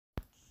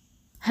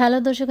Hello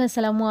দর্শক,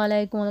 আসসালামু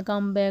আলাইকুম।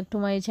 Welcome back to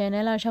my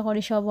channel. আশা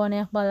করি সব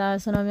অনেক ভালো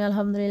আছেন। আমি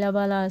আলহামদুলিল্লাহ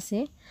ভালো আছি।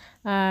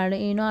 আর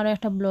আরও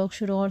একটা ব্লগ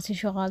শুরু করছি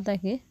সকাল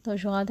থেকে। তো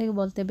সকাল থেকে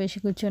বলতে বেশি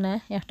কিছু না,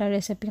 একটা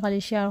রেসিপি খালি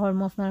শেয়ার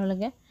করবো আপনার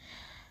লাগে।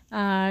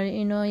 আর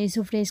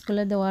ইউসুফরে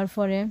স্কুলে দেওয়ার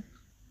পরে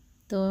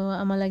তো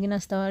আমার লাগে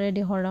নাস্তা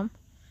রেডি করলাম।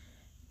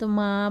 তো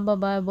মা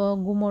বাবা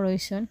ঘুমো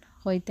রয়েছেন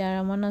হইতে, আর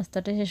আমার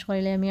নাস্তাটা শেষ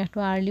করিলে আমি একটু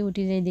আর্লি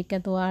উঠি যাই দিকে,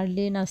 তো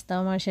আর্লি নাস্তা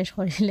আমার শেষ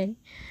করিলে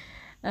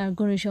আর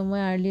কোনো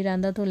সময় আর্লি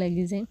রান্না তো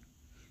লেগে যায়।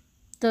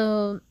 তো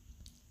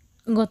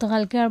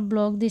গতকালকে আর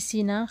ব্লগ দিছি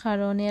না,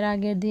 কারণ এর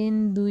আগের দিন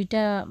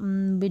দুইটা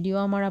ভিডিও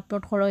আমার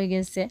আপলোড করা হয়ে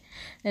গেছে।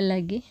 এর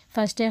লাগি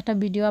ফার্স্টে একটা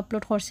ভিডিও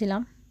আপলোড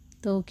করছিলাম,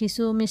 তো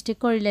কিছু মিস্টেক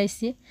করে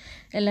লাইছি।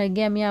 এর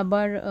লাগে আমি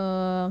আবার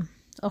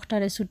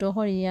অক্টারে ছুটো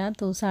করিয়া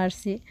তো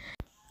সারছি।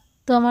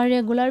 তো আমার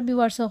রেগুলার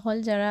ভিউয়ার্স সকল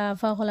যারা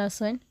ফাকল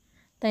আছেন,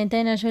 তাই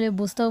আসলে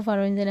বুঝতেও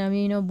পারেন যে আমি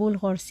ভুল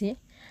করছি।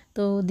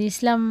 তো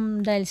দিছিলাম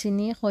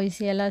ডালচিনি,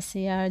 খইছি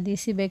এলাচি, আর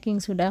দিছি বেকিং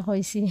সোডা,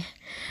 খইছি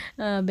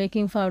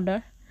বেকিং পাউডার।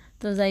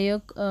 তো যাই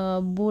হোক,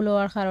 ভুল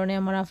হওয়ার কারণে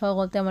আমার আফা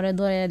বলতে আমার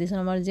ধরাইয়া দিয়েছেন।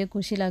 আমার যে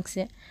খুশি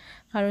লাগছে,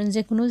 কারণ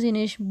যে কোনো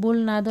জিনিস ভুল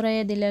না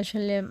ধরাইয়া দিলে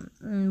আসলে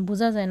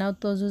বোঝা যায় না।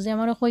 তো যদি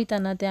আমারও কইতা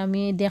নাতে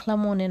আমি দেখলাম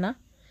মনে না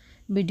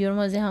ভিডিওর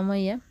মাঝে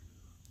হামাইয়া।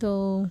 তো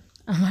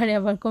আমার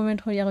আবার কমেন্ট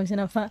করিয়া কইছেন,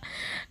 আফা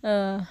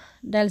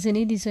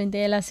ডালচিনি দিছেন তো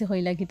এলাচি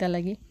হইলা কিতা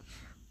লাগি।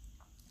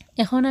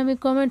 এখন আমি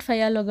কমেন্ট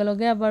পাইয়ার লগে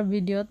লগে আবার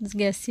ভিডিওত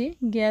গেছি,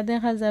 গিয়া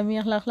দেখা যায় আমি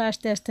একলা একলা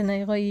আসতে আসতে নাই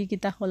কই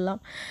কিতা করলাম।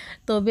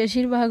 তো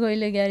বেশিরভাগ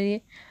হইলে গাড়ি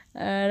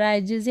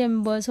রাইজে যে আমি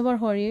বয়স ওভার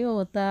করি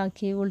ওটা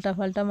কি উল্টা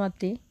পাল্টা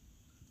মাতি।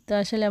 তো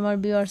আসলে আমার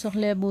বিয়ার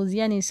সকলে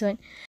বুঝিয়া নিশ্চয়।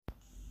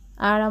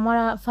 আর আমার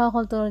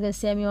ফাকল তোর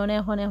গেছে আমি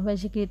অনেক অনেক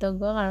বেশি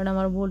কৃতজ্ঞ, কারণ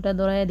আমার ভুলটা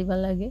দৌড়াইয়া দিবার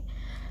লাগে।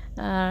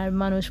 আর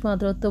মানুষ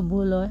মাত্র তো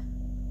ভুল হয়।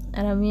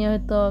 আর আমি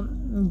হয়তো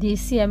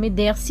দিছি, আমি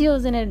দেখছিও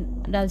যে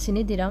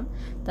ডালচিনি দিলাম,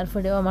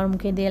 তারপরেও আমার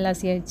মুখে দিয়ে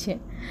এলাচি আসছে।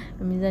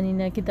 আমি জানি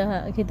না কিতা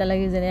কিতা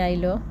লাগে যে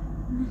আইলো।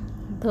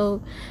 তো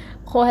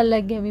খোয়ার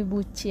লাগে আমি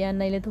বুঝছি, আর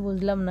নাইলে তো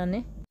বুঝলাম না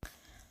নে।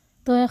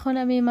 তো এখন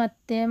আমি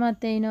মাতে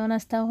মাতে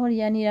নাস্তা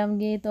করিয়া নিরাম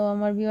গিয়ে। তো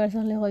আমার ভিউয়ার্স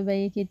হলে কইবাই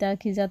কিতা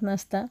খিজাত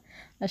নাস্তা,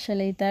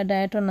 আসলে এটা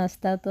ডায়েটর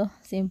নাস্তা, তো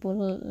সিম্পল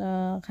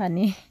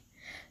খানি।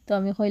 তো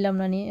আমি কইলাম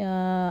নানি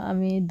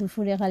আমি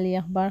দুপুরে খালি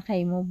একবার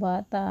খাইমো বা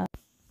তা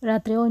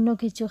রাত্রে অন্য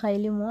কিছু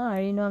খাইলিমো। আর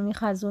আমি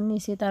খাজুর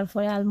নিছি,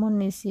 তারপরে আলমন্ড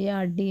নিছি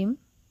আর ডিম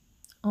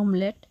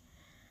অমলেট।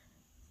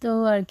 তো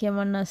আর কি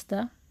আমার নাস্তা।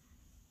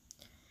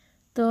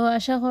 তো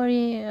আশা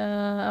করি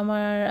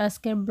আমার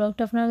আজকের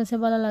ব্লগটা আপনার কাছে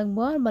ভালো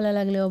লাগবো। আর ভালো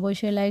লাগলে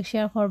অবশ্যই লাইক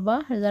শেয়ার করবা।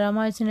 আর যারা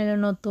আমার চ্যানেলে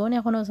নতুন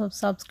এখনও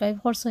সাবস্ক্রাইব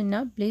করছেন না,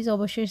 প্লিজ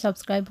অবশ্যই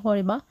সাবস্ক্রাইব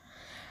করবা।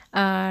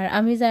 আর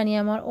আমি জানি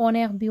আমার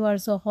অনেক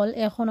ভিউয়ার্স সকল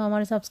এখনও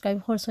আমার সাবস্ক্রাইব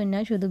করছেন না,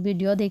 শুধু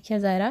ভিডিও দেখে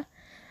যারা,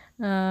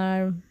 আর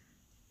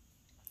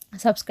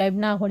সাবস্ক্রাইব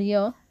না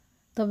করিও।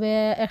 তবে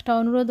একটা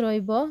অনুরোধ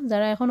রইব,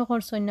 যারা এখনও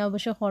করছেন না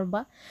অবশ্যই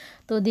করবা।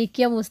 তো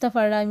দেখিয়া বুঝতে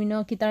পারলা আমি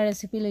কিতা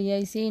রেসিপি লই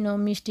আইছি।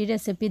 মিষ্টি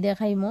রেসিপি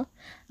দেখাইমো।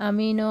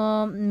 আমি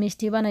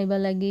মিষ্টি বানাইবা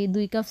লাগি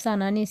 2 কাপ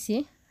চানা নিছি।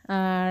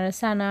 আর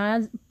চানা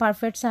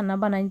পারফেক্ট চানা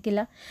বানাই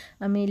কিলা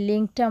আমি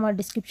লিঙ্কটা আমার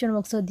ডিসক্রিপশন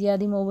বক্সত দিয়া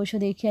দিম, অবশ্যই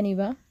দেখিয়া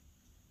নিবা।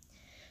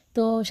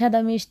 তো সাদা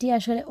মিষ্টি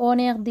আসলে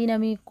অনেক দিন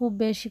আমি খুব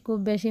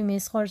বেশি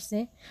মিস করছি,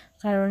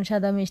 কারণ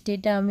সাদা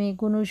মিষ্টিটা আমি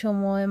কোনো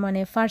সময়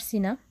পারছি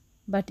না।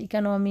 বাট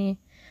এখানেও আমি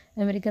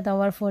আমেরিকাতে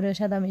যাওয়ার পরে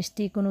সাদা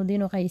মিষ্টি কোনো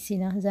দিনও খাইছি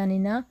না, জানি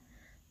না।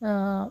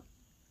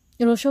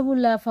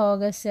 রসগোল্লা পাওয়া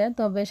গেছে,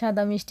 তবে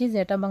সাদা মিষ্টি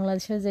যেটা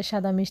বাংলাদেশের যে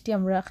সাদা মিষ্টি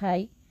আমরা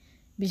খাই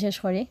বিশেষ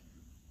করে,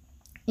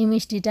 এই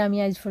মিষ্টিটা আমি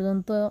আজ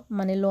পর্যন্ত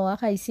লোয়া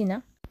খাইছি না।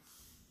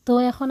 তো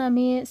এখন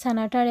আমি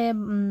চানাটারে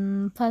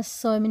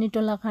 5-6 মিনিট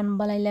লাখান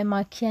বালাইলে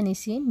মাখিয়া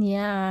নিছি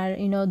নিয়ে, আর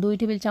 2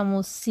 টেবিল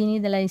চামচ চিনি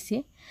দিলাইছি।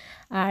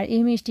 আর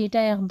এই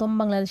মিষ্টিটা একদম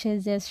বাংলাদেশের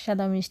যে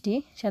সাদা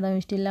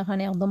মিষ্টির লাখান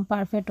একদম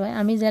পারফেক্ট হয়।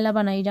 আমি জেলা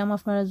বানাই যাম,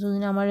 আপনারা যদি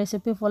আমার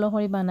রেসিপি ফলো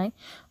করে বানাই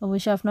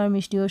অবশ্যই আপনার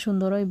মিষ্টিও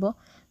সুন্দর হইব।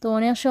 তো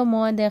অনেক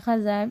সময় দেখা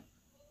যায়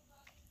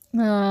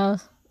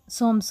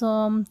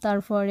চমচম,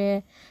 তারপরে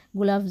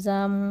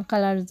গোলাপজাম,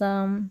 কালার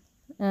জাম,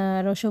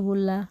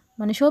 রসগোল্লা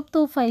সব তো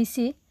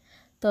পাইছি,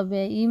 তবে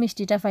এই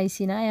মিষ্টিটা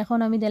পাইছি না। এখন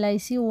আমি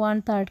দিলাইছি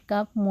 1/3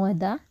 কাপ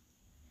ময়দা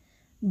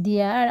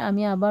দিয়া, আর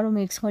আমি আবারও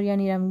মিক্স করিয়া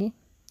নিরামগি।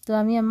 তো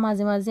আমি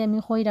মাঝে মাঝে আমি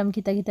কইরাম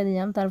কিতা কিতা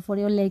দিলাম,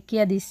 তারপরেও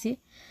লেখিয়া দিছি,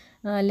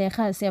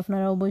 লেখা আছে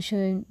আপনারা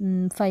অবশ্যই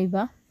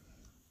পাইবা।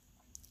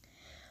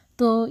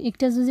 তো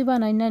একটা যদি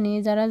বানাই না নি,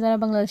 যারা যারা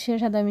বাংলাদেশের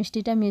সাদা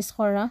মিষ্টিটা মিস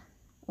করা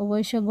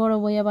অবশ্যই গড়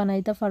বইয়া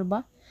বানাইতে পারবা,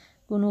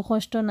 কোনো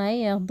কষ্ট নাই,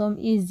 একদম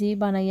ইজি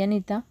বানাইয়া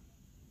নিতা।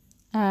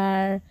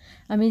 আর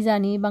আমি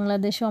জানি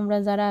বাংলাদেশে আমরা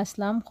যারা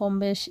আসলাম কম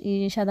বেশ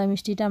এই সাদা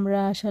মিষ্টিটা আমরা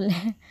আসলে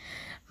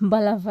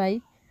বালা পাই,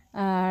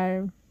 আর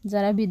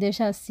যারা বিদেশ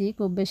আসছি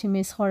খুব বেশি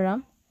মিস করলাম।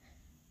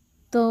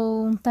 তো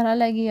তারা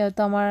লাগি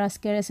হয়তো আমার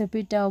আজকের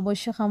রেসিপিটা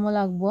অবশ্যই খামো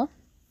লাগবো।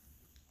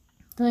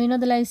 তো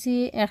দিলাইছি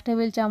 1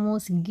 টেবিল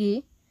চামচ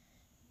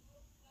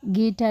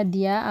ঘিটা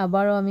দিয়া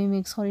আবারও আমি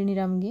মিক্স করে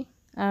নিলাম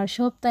আর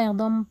সবটা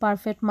একদম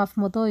পারফেক্ট মাপ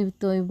মতো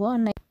হইব।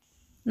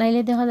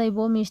 নাইলে দেখা যাইব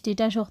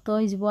মিষ্টিটা শক্ত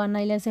হয়ে যাব, আর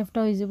নাইলে সেফটা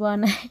হয়ে যাব, আর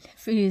নাইলে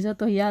ফ্রিজত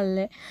হইয়া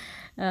আনলে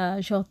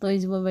শক্ত হয়ে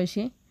যাব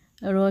বেশি।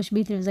 রস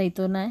ভিতরে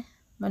যাইতো না,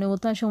 মানে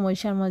ওটা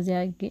সমস্যার মাঝে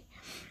আর কি।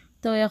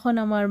 তো এখন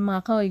আমার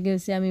মাখা হয়ে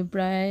গেছে, আমি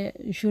প্রায়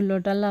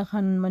 16টা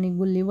লাখান মানে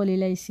গুল্লি বলি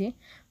লাইছি,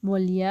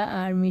 বলিয়া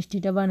আর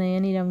মিষ্টিটা বানাইয়া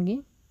নিলাম কি।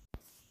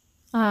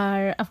 আর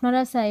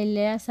আপনারা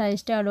চাইলে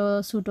সাইজটা আরও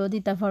ছোটো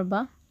দিতে পারবা।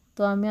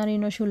 তো আমি আর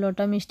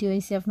 16টা মিষ্টি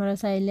হয়েছে, আপনারা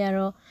চাইলে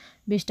আরও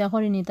 20টা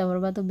করে নিতে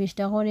পারবা। তো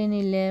 20টা করে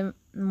নিলে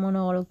মনে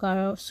করো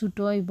আরও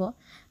ছোটো হইব।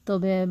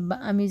 তবে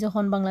আমি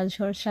যখন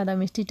বাংলাদেশের সাদা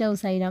মিষ্টিটাও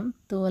চাইলাম,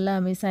 তো ওলা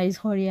আমি সাইজ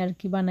করি আর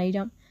কি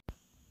বানাইলাম।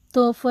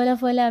 তো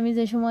ফয়লা আমি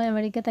যে সময়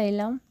আমেরিকাতে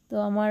আইলাম, তো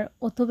আমার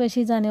অত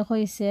বেশি জানে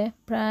হয়েছে,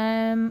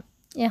 প্রায়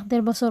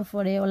 1-1.5 বছর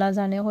পরে ওলা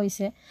জানে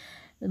হয়েছে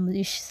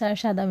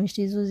সাদা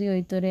মিষ্টি জুজি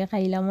হইতো রে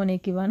খাইলাম অনেক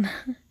কিবান।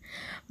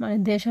 মানে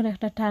দেশের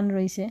একটা টান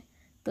রয়েছে।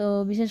 তো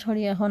বিশেষ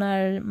করে এখন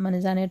আর মানে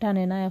জানে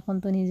টানে না, এখন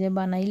তো নিজে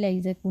বানাইলাই,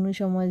 যে কোনো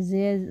সময়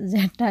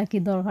যেটা কি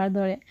দরকার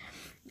ধরে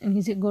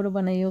নিজে গরু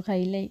বানাইও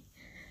খাইলাই,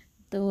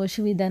 তো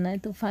অসুবিধা নাই।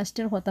 তো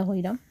ফার্স্টের কথা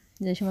কইলাম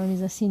যে সময়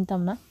নিজে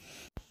চিনতাম না।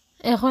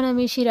 এখন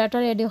আমি শিরাটা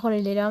রেডি করে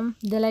নিলাম,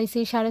 দিলাইছি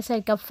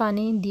 4.5 কাপ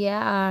পানি দিয়া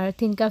আর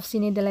 3 কাপ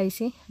চিনি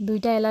দিলাইছি,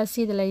 2টা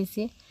এলাচি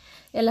দিলাইছি।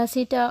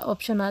 এলাচিটা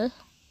অপশনাল,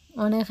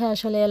 অনেকে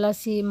আসলে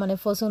এলাচি মানে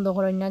পছন্দ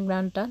করেন না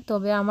গ্রানটা,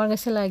 তবে আমার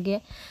কাছে লাগে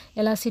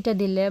এলাচিটা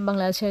দিলে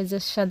বাংলাদেশের যে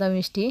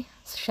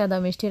সাদা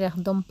মিষ্টির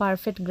একদম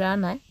পারফেক্ট গ্রান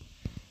হয়,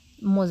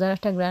 মজার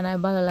একটা গ্রান হয়,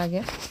 ভালো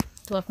লাগে।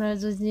 তো আপনারা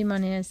যদি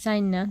মানে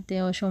চাইন না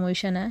তেও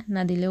সমস্যা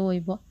না দিলেও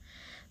হইব।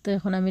 তো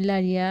এখন আমি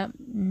লাড়িয়া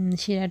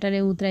শিরাটারে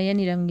উতরাইয়া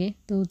নিলাম গে।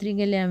 তো উতরি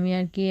গেলে আমি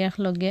আর কি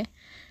একলগে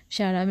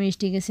সারা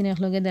মিষ্টি গেছি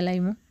একলগে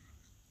দিলাইমু।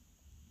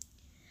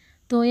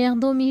 তো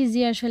একদম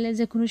ইজি, আসলে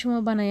যে কোনো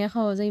সময় বানাইয়া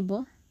খাওয়া যাইব।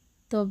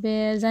 তবে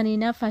জানি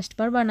না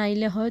ফার্স্টবার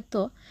বানাইলে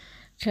হয়তো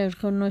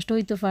নষ্ট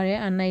হইতে পারে,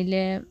 আর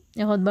নাইলে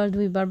 1বার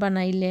 2বার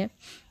বানাইলে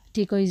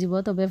ঠিক হয়ে যাব।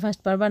 তবে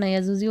ফার্স্টবার বানাইয়া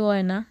যদিও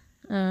হয় না,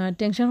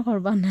 টেনশন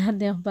করবা না,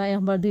 দেখবা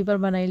 1বার 2বার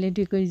বানাইলে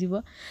ঠিক হয়ে যাব।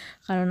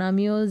 কারণ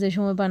আমিও যে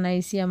সময়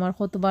বানাইছি আমার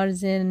কতবার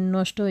যে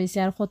নষ্ট হয়েছে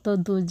আর কত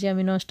দুধ যে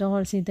আমি নষ্ট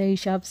করছি তাই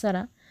হিসাব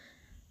ছাড়া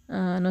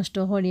নষ্ট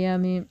করিয়া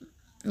আমি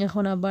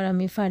এখন আবার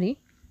আমি পারি।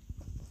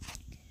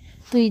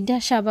 তো এটা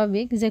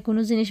স্বাভাবিক, যে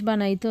কোনো জিনিস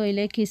বানাইতে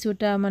হইলে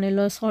কিছুটা মানে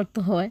লস করতে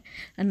হয়,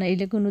 আর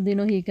নাইলে কোনো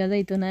দিনও শিকা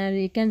যাইতো না। আর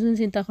এখান যদি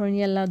চিন্তা করেন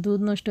ইয়াল্লা দুধ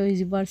নষ্ট হয়ে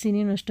যাব আর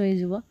চিনি নষ্ট হয়ে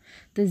যাব,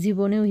 তো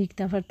জীবনেও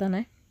শিখতে পারত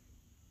না।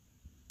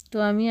 তো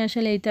আমি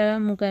আসলে এইটা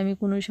মুখে আমি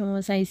কোনো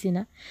সময় চাইছি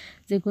না,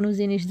 যে কোনো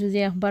জিনিস যদি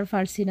একবার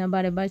পারছি না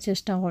বারেবার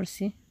চেষ্টা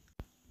করছি।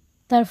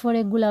 তারপরে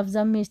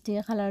গোলাপজাম মিষ্টি,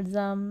 কালার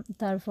জাম,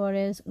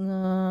 তারপরে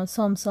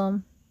সমসম,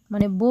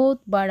 মানে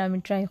বহুতবার আমি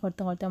ট্রাই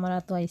করতে করতে আমার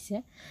আতো আইছে,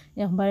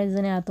 একবারে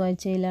যেন আতো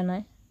আইছে এলা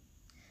নাই।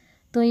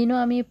 তো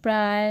আমি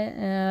প্রায়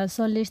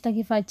 40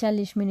 থেকে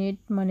 45 মিনিট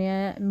মানে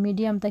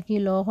মিডিয়াম থেকে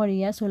লো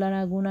করিয়া চুলার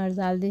আগুন আর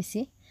জাল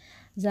দিছি,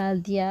 জাল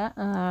দিয়া।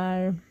 আর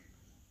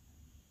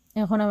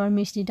এখন আমার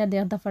মিষ্টিটা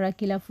দেখতে পারা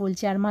কিলা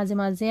ফুলছে, আর মাঝে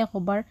মাঝে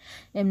একবার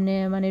এমনি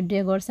মানে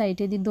ডেগর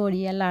সাইডে দিয়ে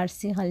দড়িয়া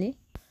লাড়ছি খালি।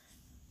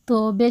 তো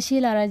বেশি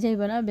লাড়া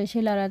যাইব না, বেশি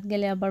লাড়াত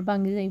গেলে আবার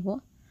ভাঙি যাইব।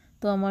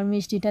 তো আমার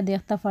মিষ্টিটা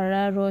দেখতে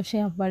পারা রসে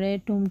একবারে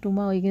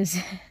টুমটুমা হয়ে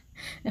গেছে,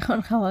 এখন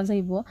খাওয়া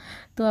যাইব।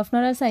 তো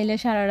আপনারা চাইলে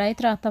সারা রাত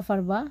রাখতে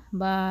পারবা,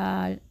 বা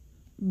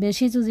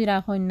বেশি যদি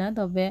রাখেন না,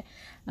 তবে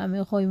আমি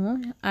কইমু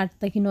 8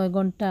 থেকে 9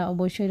 ঘন্টা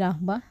অবশ্যই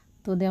রাখবা।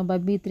 তো দেখবা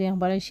ভিতরে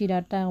একবারে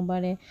শিরাটা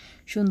একবারে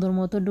সুন্দর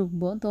মতো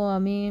ঢুকবো। তো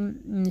আমি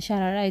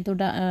সারা রাত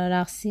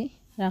রাখছি,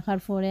 রাখার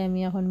পরে আমি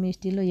এখন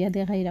মিষ্টি লইয়া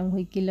দেখাইলাম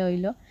হই কি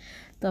লইল।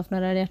 তো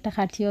আপনারা একটা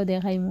খাটিয়েও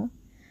দেখাইমু।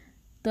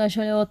 তো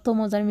আসলে অত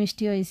মজার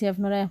মিষ্টি হয়েছে,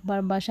 আপনারা একবার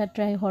বাসা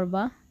ট্রাই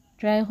করবা।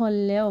 ট্রাই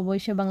করলে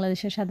অবশ্যই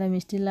বাংলাদেশের সাদা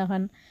মিষ্টি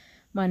লাখান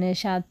মানে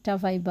স্বাদটা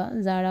পাইবা,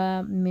 যারা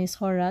মিস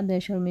করা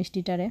দেশের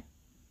মিষ্টিটারে।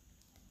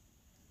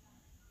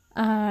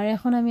 আর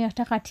এখন আমি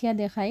একটা কাঠিয়া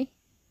দেখাই।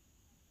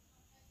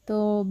 তো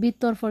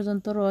ভিতর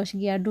পর্যন্ত রস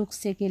গিয়া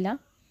ঢুকছে কিলা।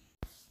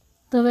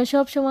 তবে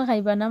সব সময়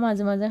খাইবা না,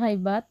 মাঝে মাঝে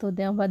খাইবা, তো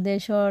দেখবা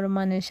দেশের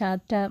মানে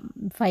স্বাদটা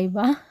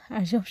পাইবা।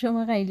 আর সব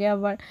সময় খাইলে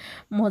আবার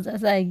মজা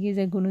চাই কি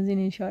যে কোনো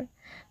জিনিসের।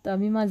 তো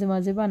আমি মাঝে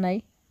মাঝে বানাই,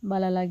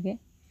 ভালো লাগে।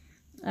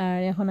 আর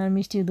এখন আর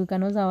মিষ্টির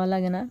দোকানেও যাওয়া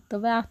লাগে না।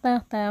 তবে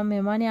আখতা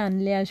মেহমানে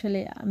আনলে আসলে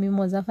আমি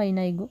মজা পাই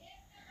না এগো।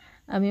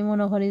 আমি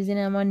মনে করি যে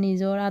আমার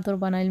নিজের আতর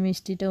বানাইল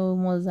মিষ্টিটাও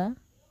মজা।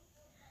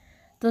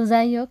 তো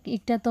যাই হোক,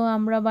 একটা তো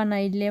আমরা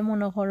বানাইলে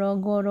মনে করো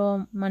গরম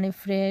মানে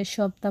ফ্রেশ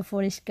সবটা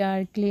পরিষ্কার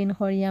ক্লিন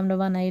করিয়ে আমরা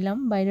বানাইলাম।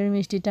 বাইরের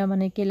মিষ্টিটা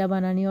মানে কেলা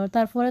বানানি ওর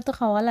তারপরে তো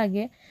খাওয়া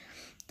লাগে,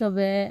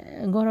 তবে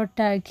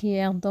ঘরটা আর কি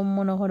একদম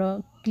মনে করো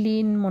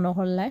ক্লিন মনে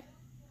করলায়,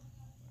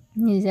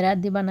 নিজের হাত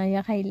দিয়ে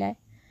বানাইয়া খাইলায়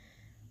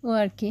ও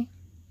আর কি।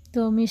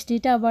 তো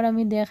মিষ্টিটা আবার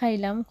আমি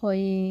দেখাইলাম,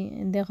 কই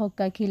দেখো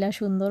কিলা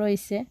সুন্দর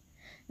হয়েছে,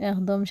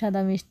 একদম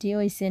সাদা মিষ্টি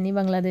হয়েছে নি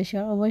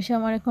বাংলাদেশের। অবশ্যই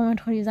আমার কমেন্ট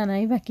করি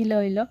জানাই বা কিলা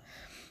হইল।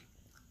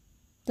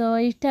 তো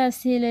এটা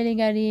আসছিল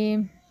গাড়ি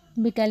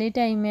বিকালি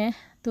টাইমে,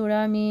 তোরা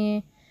আমি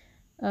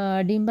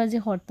ডিম বাজি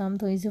করতাম।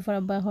 তো ইসুফার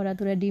আব্বা করা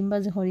তোরা ডিম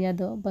বাজি করিয়া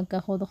দো, বাক্কা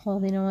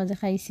কদিনের মাঝে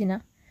খাইছি না।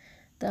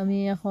 তো আমি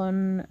এখন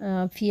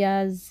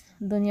পেঁয়াজ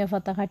ধনিয়া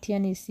পাতা কাটিয়া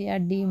নিছি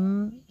আর ডিম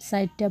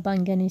 4টা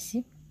ভাঙ্গিয়া নিছি।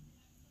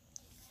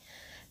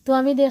 তো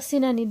আমি দেখছি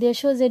না নি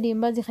দেশও যে ডিম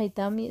বাজি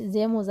খাইতাম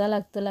যে মজা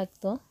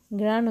লাগতো,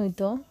 গ্রান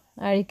হইতো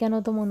আর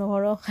এখানেও তো মনে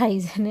করো খাই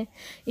জানে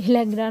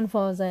এগুলা গ্রান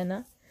পাওয়া যায় না।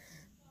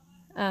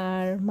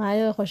 আর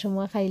মায়েও এক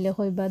সময় খাইলে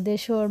কইবা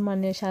দেশর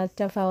মানে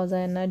স্বাদটা পাওয়া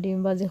যায় না ডিম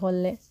ভাজি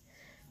করলে।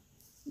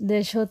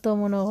 দেশও তো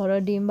মনে করো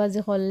ডিম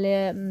ভাজি করলে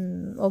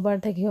ওবার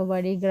থেকে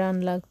ওবারই গ্রান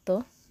লাগতো।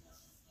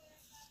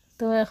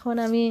 তো এখন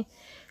আমি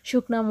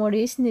শুকনা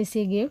মরিচ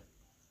নিছি গিয়ে,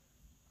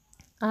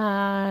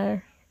 আর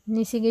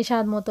নিচে গিয়ে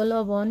স্বাদ মতো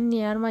লবণ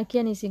নিয়ে আর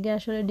মাখিয়ে নিচে গিয়ে।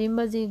 আসলে ডিম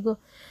ভাজি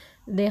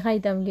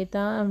দেখাইতাম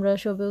গীতা, আমরা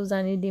সবেও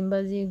জানি ডিম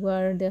ভাজি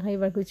আর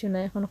দেখাইবার কিছু না,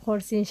 এখন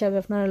খরচি হিসাবে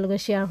আপনার লগে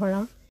শেয়ার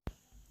করাম।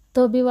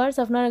 তো ভিউয়ার্স,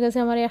 আপনার কাছে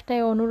আমার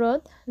একটাই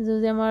অনুরোধ,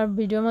 যদি আমার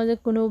ভিডিওর মাঝে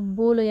কোনো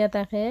ভুল হইয়া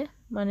থাকে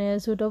মানে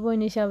ছোটো বোন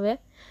হিসাবে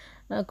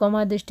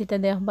কমা দৃষ্টিতে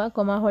দেখবা,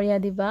 কমা হরিয়া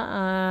দিবা,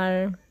 আর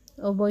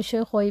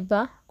অবশ্যই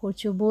কইবা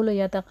কিছু ভুল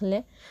হইয়া থাকলে,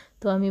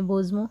 তো আমি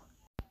বুঝবো।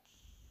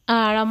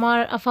 আর আমার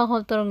আফা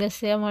হতর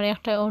গেছে আমার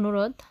একটা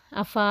অনুরোধ,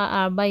 আফা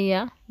আর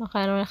বাইয়া,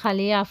 কারণ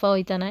খালি আফা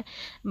হইতা নাই,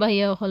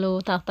 বাইয়া হলেও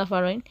থাকতে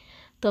পারেন।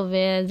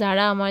 তবে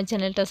যারা আমার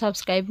চ্যানেলটা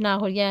সাবস্ক্রাইব না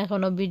করিয়া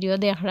এখনও ভিডিও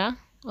দেখরা,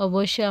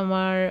 অবশ্যই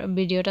আমার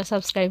ভিডিওটা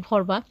সাবস্ক্রাইব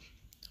করবা,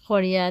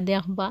 করিয়া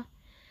দেখবা।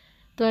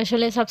 তো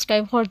আসলে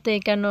সাবস্ক্রাইব করতে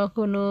কেন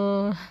কোনো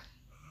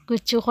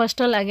কিছু কষ্ট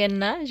লাগেন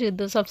না,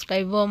 শুধু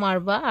সাবস্ক্রাইবও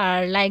মারবা আর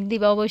লাইক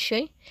দিবা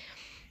অবশ্যই।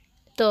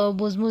 তো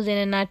বুঝবো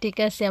জেনে না ঠিক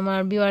আছে আমার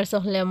ভিউয়ার্স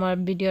হলে আমার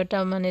ভিডিওটা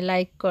মানে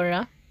লাইক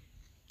করা,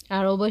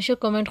 আর অবশ্যই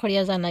কমেন্ট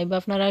করিয়া জানাইবা।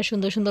 আপনারা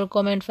সুন্দর সুন্দর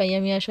কমেন্ট পাই,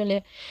 আমি আসলে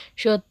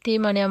সত্যি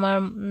মানে আমার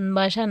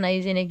বাসা নাই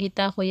জেনে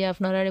গীতা হইয়া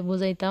আপনারা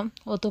বুঝাইতাম,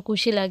 অত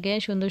খুশি লাগে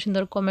সুন্দর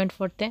সুন্দর কমেন্ট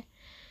পড়তে।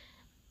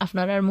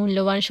 আপনারা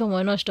মূল্যবান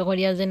সময় নষ্ট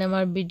করিয়া যেন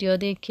আমার ভিডিও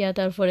দেখিয়া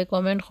তারপরে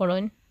কমেন্ট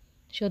করেন,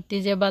 সত্যি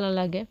যে ভালো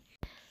লাগে।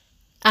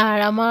 আর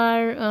আমার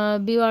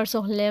ভিউয়ার্স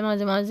হলে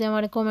মাঝে মাঝে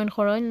আমার কমেন্ট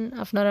করেন,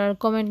 আপনারা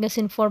কমেন্ট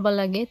গেছেন পড়বার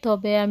লাগে,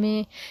 তবে আমি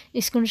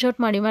স্ক্রিনশট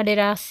মারি মারি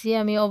রাখছি,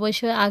 আমি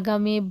অবশ্যই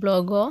আগামী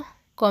ব্লগও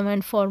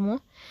কমেন্ট পড়মু।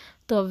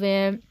 তবে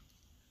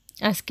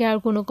আজকে আর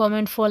কোনো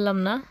কমেন্ট পড়লাম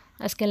না,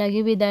 আজকে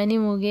লাগি বিদায়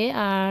নিমুগে,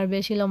 আর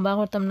বেশি লম্বা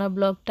করতাম না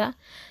ব্লগটা।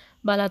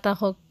 বালা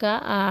থাকা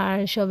আর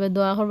সবে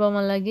দোয়া করবো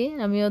আমার লাগি,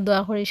 আমিও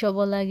দোয়া করি সব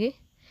লাগি,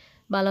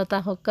 ভালো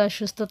থাকা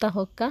সুস্থ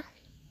থাকা,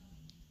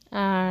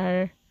 আর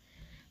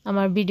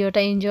আমার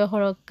ভিডিওটা এনজয়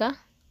করক্কা।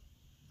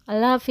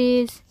 আল্লাহ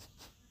হাফিজ।